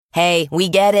Hey, we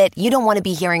get it. You don't want to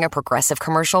be hearing a Progressive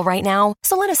commercial right now,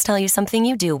 so let us tell you something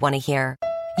you do want to hear.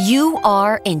 You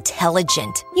are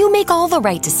intelligent. You make all the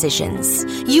right decisions.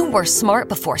 You were smart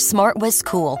before smart was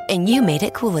cool, and you made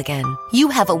it cool again. You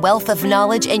have a wealth of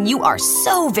knowledge, and you are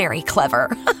so very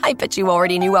clever. I bet you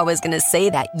already knew I was going to say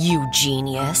that, you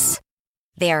genius.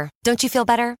 There, don't you feel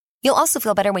better? You'll also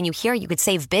feel better when you hear you could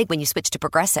save big when you switch to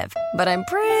Progressive. But I'm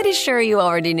pretty sure you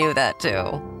already knew that,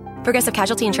 too. Progressive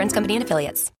Casualty Insurance Company and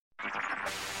Affiliates.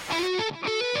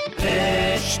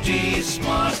 HT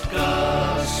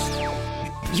Smartcast.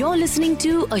 You're listening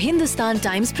to a Hindustan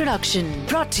Times production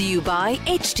brought to you by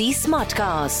HT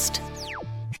Smartcast.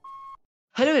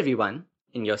 Hello everyone.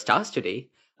 In your stars today,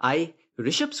 I,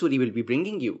 Rishabh Suri, will be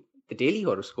bringing you the Daily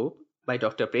Horoscope by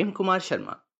Dr. Prem Kumar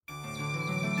Sharma.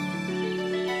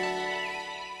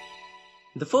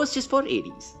 The first is for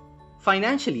Aries.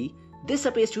 Financially, this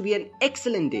appears to be an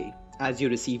excellent day as you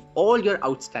receive all your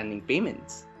outstanding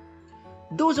payments.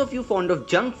 Those of you fond of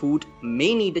junk food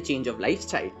may need a change of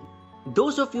lifestyle.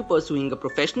 Those of you pursuing a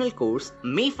professional course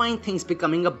may find things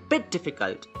becoming a bit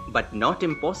difficult, but not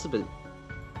impossible.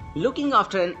 Looking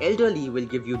after an elderly will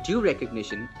give you due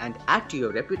recognition and add to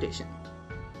your reputation.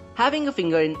 Having a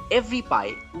finger in every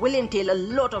pie will entail a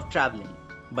lot of traveling,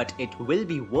 but it will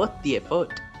be worth the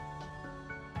effort.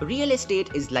 Real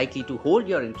estate is likely to hold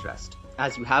your interest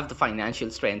as you have the financial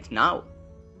strength now.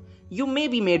 You may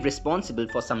be made responsible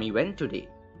for some event today.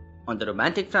 On the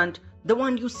romantic front, the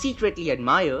one you secretly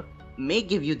admire may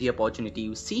give you the opportunity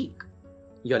you seek.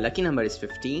 Your lucky number is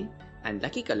 15 and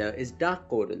lucky color is dark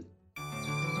coral.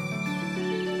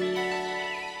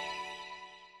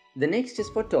 The next is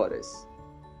for Taurus.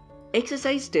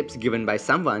 Exercise tips given by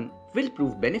someone will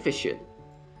prove beneficial.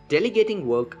 Delegating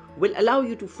work will allow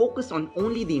you to focus on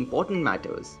only the important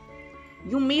matters.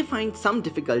 You may find some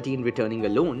difficulty in returning a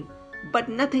loan, but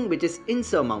nothing which is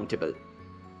insurmountable.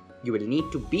 You will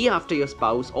need to be after your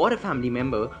spouse or a family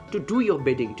member to do your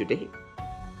bidding today.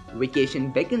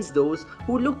 Vacation beckons those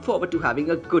who look forward to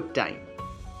having a good time.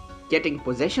 Getting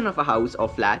possession of a house or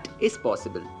flat is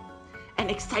possible. An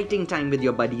exciting time with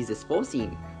your buddies is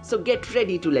foreseen, so get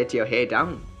ready to let your hair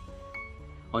down.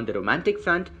 On the romantic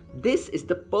front, this is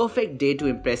the perfect day to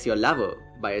impress your lover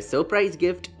by a surprise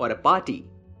gift or a party.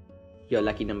 Your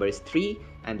lucky number is 3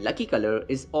 and lucky color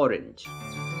is orange.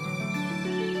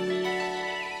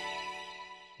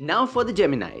 Now for the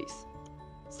Geminis.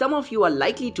 Some of you are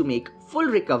likely to make full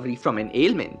recovery from an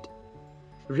ailment.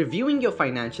 Reviewing your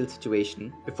financial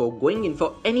situation before going in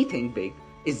for anything big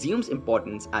assumes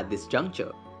importance at this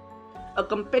juncture. A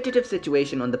competitive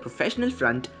situation on the professional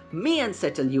front may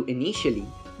unsettle you initially,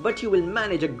 but you will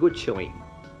manage a good showing.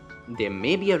 There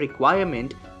may be a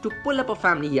requirement to pull up a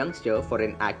family youngster for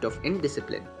an act of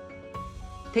indiscipline.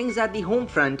 Things at the home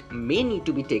front may need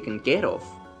to be taken care of.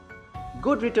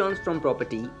 Good returns from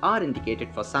property are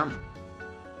indicated for some.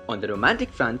 On the romantic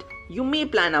front, you may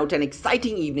plan out an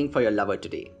exciting evening for your lover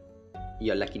today.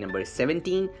 Your lucky number is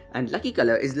 17 and lucky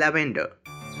color is lavender.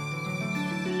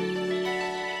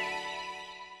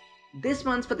 This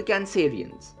one's for the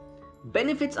Cancerians.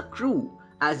 Benefits accrue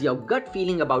as your gut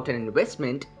feeling about an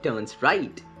investment turns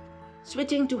right.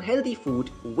 Switching to healthy food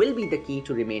will be the key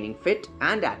to remaining fit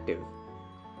and active.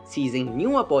 Seizing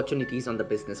new opportunities on the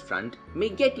business front may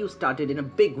get you started in a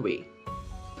big way.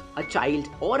 A child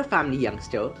or a family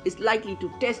youngster is likely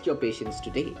to test your patience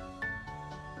today.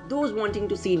 Those wanting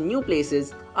to see new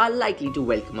places are likely to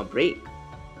welcome a break.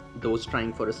 Those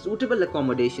trying for a suitable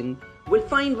accommodation will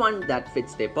find one that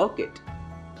fits their pocket.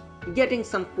 Getting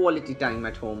some quality time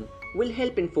at home will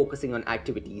help in focusing on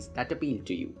activities that appeal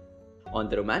to you. On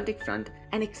the romantic front,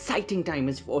 an exciting time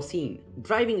is foreseen,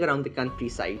 driving around the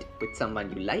countryside with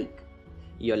someone you like.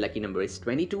 Your lucky number is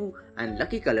 22 and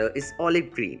lucky color is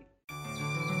olive green.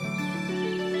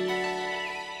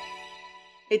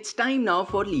 It's time now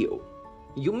for Leo.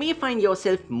 You may find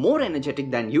yourself more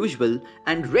energetic than usual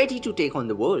and ready to take on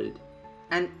the world.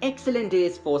 An excellent day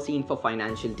is foreseen for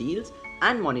financial deals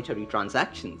and monetary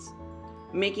transactions.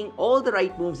 Making all the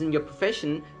right moves in your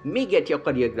profession may get your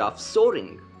career graph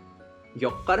soaring.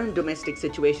 Your current domestic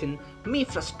situation may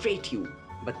frustrate you,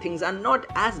 but things are not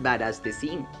as bad as they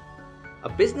seem. A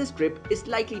business trip is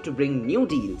likely to bring new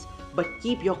deals, but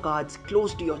keep your cards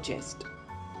close to your chest.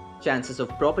 Chances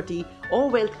of property or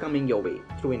wealth coming your way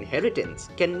through inheritance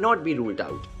cannot be ruled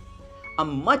out. A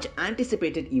much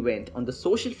anticipated event on the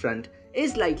social front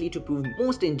is likely to prove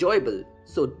most enjoyable,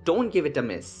 so don't give it a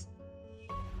miss.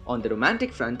 On the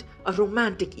romantic front, a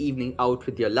romantic evening out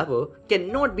with your lover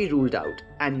cannot be ruled out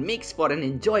and makes for an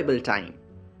enjoyable time.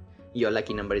 Your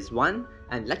lucky number is 1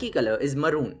 and lucky color is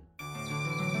maroon.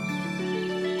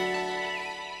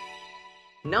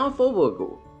 Now for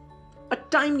Virgo. A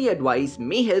timely advice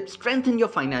may help strengthen your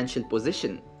financial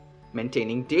position.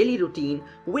 Maintaining daily routine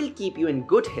will keep you in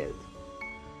good health.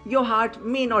 Your heart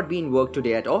may not be in work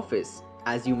today at office,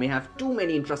 as you may have too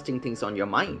many interesting things on your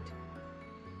mind.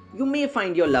 You may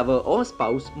find your lover or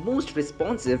spouse most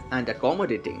responsive and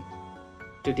accommodating.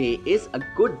 Today is a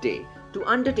good day to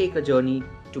undertake a journey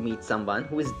to meet someone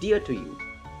who is dear to you.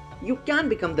 You can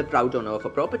become the proud owner of a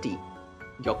property.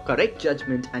 Your correct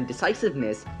judgment and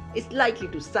decisiveness is likely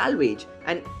to salvage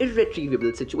an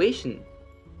irretrievable situation.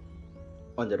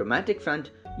 On the romantic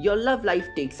front, your love life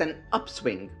takes an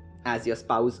upswing as your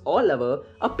spouse or lover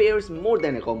appears more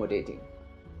than accommodating.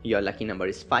 Your lucky number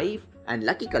is 5 and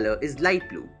lucky color is light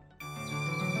blue.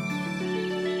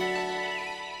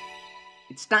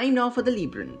 It's time now for the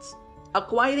Librans.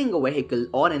 Acquiring a vehicle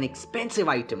or an expensive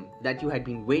item that you had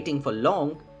been waiting for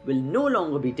long will no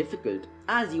longer be difficult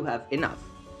as you have enough.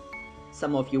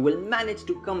 Some of you will manage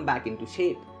to come back into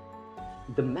shape.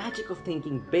 The magic of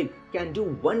thinking big can do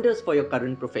wonders for your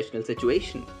current professional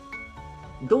situation.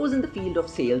 Those in the field of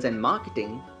sales and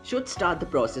marketing should start the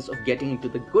process of getting into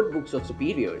the good books of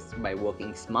superiors by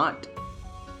working smart.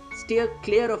 Steer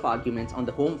clear of arguments on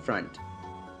the home front.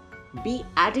 Be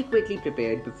adequately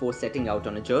prepared before setting out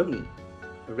on a journey.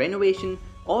 Renovation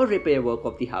or repair work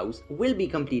of the house will be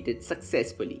completed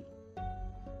successfully.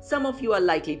 Some of you are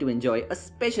likely to enjoy a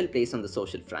special place on the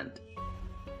social front.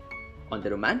 On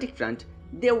the romantic front,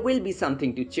 there will be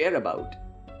something to cheer about.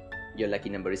 Your lucky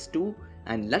number is 2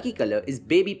 and lucky color is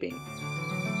baby pink.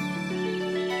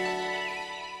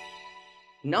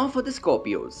 Now for the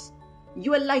Scorpios.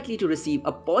 You are likely to receive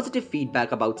a positive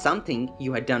feedback about something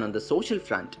you had done on the social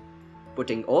front.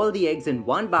 Putting all the eggs in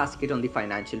one basket on the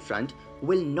financial front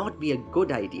will not be a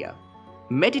good idea.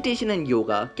 Meditation and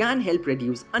yoga can help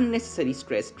reduce unnecessary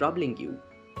stress troubling you.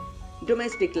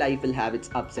 Domestic life will have its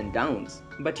ups and downs,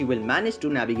 but you will manage to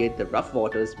navigate the rough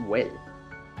waters well.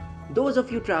 Those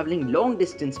of you traveling long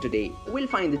distance today will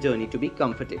find the journey to be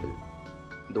comfortable.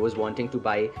 Those wanting to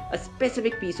buy a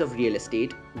specific piece of real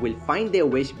estate will find their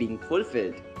wish being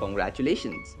fulfilled.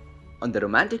 Congratulations! On the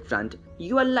romantic front,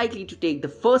 you are likely to take the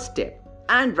first step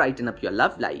and brighten up your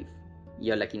love life.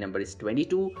 Your lucky number is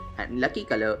 22 and lucky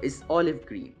color is olive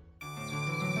green.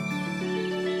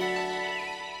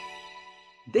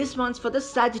 This one's for the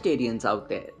Sagittarians out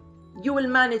there. You will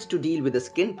manage to deal with a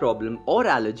skin problem or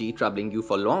allergy troubling you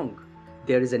for long.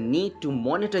 There is a need to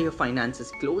monitor your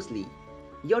finances closely.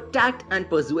 Your tact and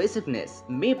persuasiveness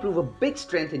may prove a big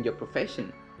strength in your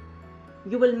profession.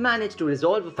 You will manage to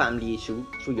resolve a family issue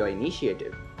through your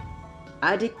initiative.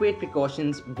 Adequate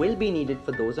precautions will be needed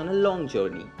for those on a long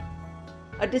journey.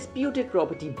 A disputed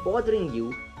property bothering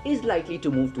you is likely to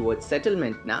move towards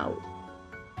settlement now.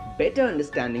 Better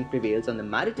understanding prevails on the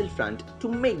marital front to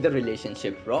make the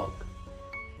relationship rock.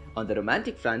 On the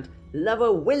romantic front,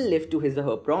 lover will live to his or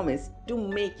her promise to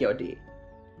make your day.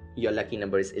 Your lucky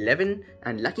number is 11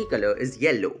 and lucky color is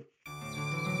yellow.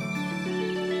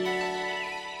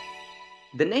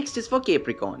 The next is for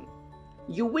Capricorn.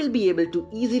 You will be able to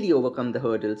easily overcome the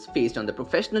hurdles faced on the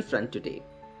professional front today.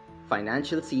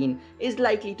 Financial scene is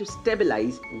likely to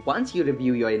stabilize once you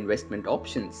review your investment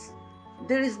options.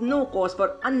 There is no cause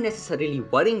for unnecessarily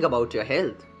worrying about your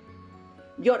health.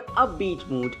 Your upbeat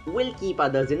mood will keep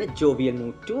others in a jovial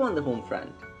mood too on the home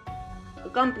front.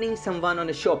 Accompanying someone on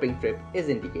a shopping trip is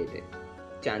indicated.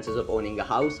 Chances of owning a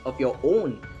house of your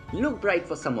own look bright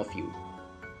for some of you.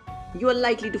 You are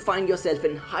likely to find yourself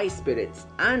in high spirits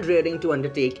and raring to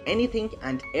undertake anything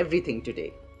and everything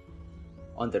today.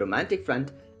 On the romantic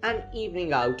front, an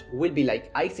evening out will be like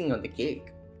icing on the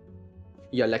cake.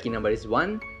 Your lucky number is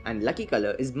 1 and lucky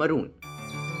color is maroon.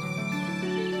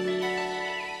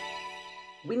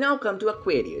 We now come to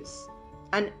Aquarius.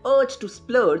 An urge to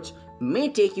splurge may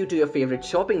take you to your favorite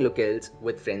shopping locales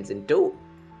with friends in tow.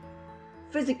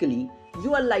 Physically,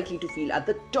 you are likely to feel at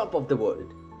the top of the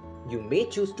world. You may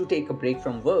choose to take a break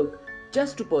from work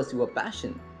just to pursue a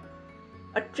passion.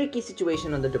 A tricky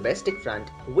situation on the domestic front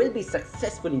will be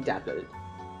successfully tackled.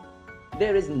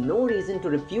 There is no reason to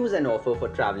refuse an offer for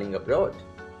traveling abroad.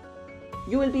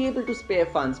 You will be able to spare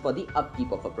funds for the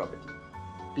upkeep of a property.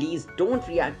 Please don't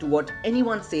react to what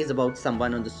anyone says about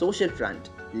someone on the social front,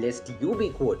 lest you be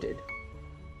quoted.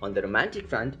 On the romantic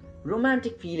front,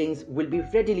 romantic feelings will be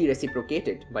readily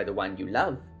reciprocated by the one you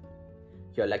love.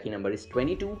 Your lucky number is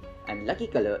 22 and lucky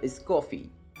color is coffee.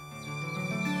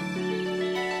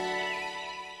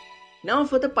 Now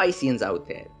for the Pisceans out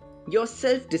there. Your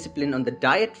self-discipline on the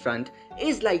diet front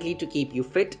is likely to keep you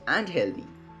fit and healthy.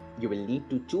 You will need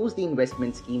to choose the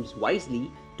investment schemes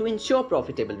wisely to ensure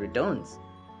profitable returns.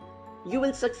 you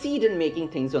will succeed in making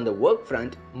things on the work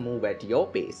front move at your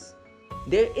pace.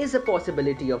 There is a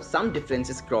possibility of some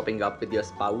differences cropping up with your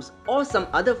spouse or some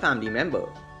other family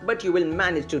member, but you will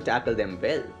manage to tackle them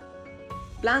well.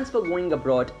 Plans for going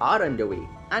abroad are underway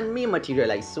and may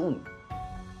materialize soon.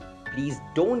 Please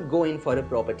don't go in for a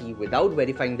property without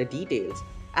verifying the details,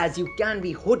 as you can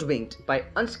be hoodwinked by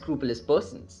unscrupulous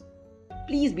persons.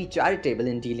 Please be charitable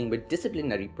in dealing with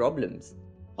disciplinary problems.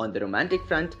 On the romantic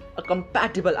front, a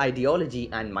compatible ideology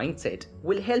and mindset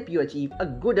will help you achieve a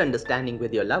good understanding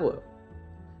with your lover.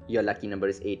 Your lucky number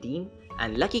is 18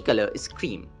 and lucky color is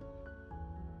cream.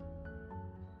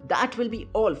 That will be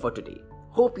all for today.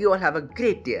 Hope you all have a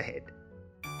great day ahead.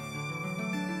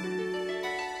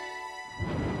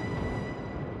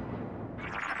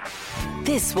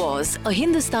 This was a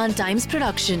Hindustan Times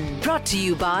production brought to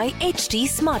you by HT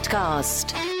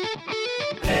Smartcast.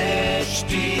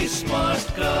 HT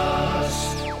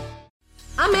Smartcast.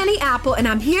 I'm Annie Apple, and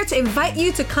I'm here to invite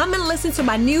you to come and listen to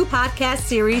my new podcast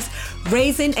series,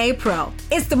 Raising a Pro.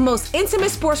 It's the most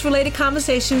intimate sports-related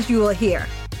conversations you will hear.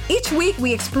 Each week,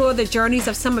 we explore the journeys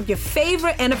of some of your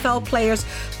favorite NFL players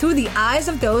through the eyes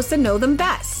of those that know them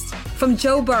best. From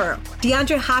Joe Burrow,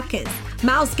 DeAndre Hopkins,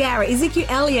 Myles Garrett, Ezekiel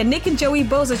Elliott, Nick and Joey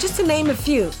Bosa, just to name a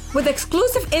few. With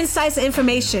exclusive insights and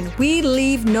information, we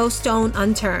leave no stone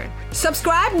unturned.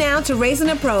 Subscribe now to Raising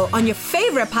a Pro on your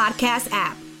favorite podcast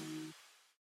app.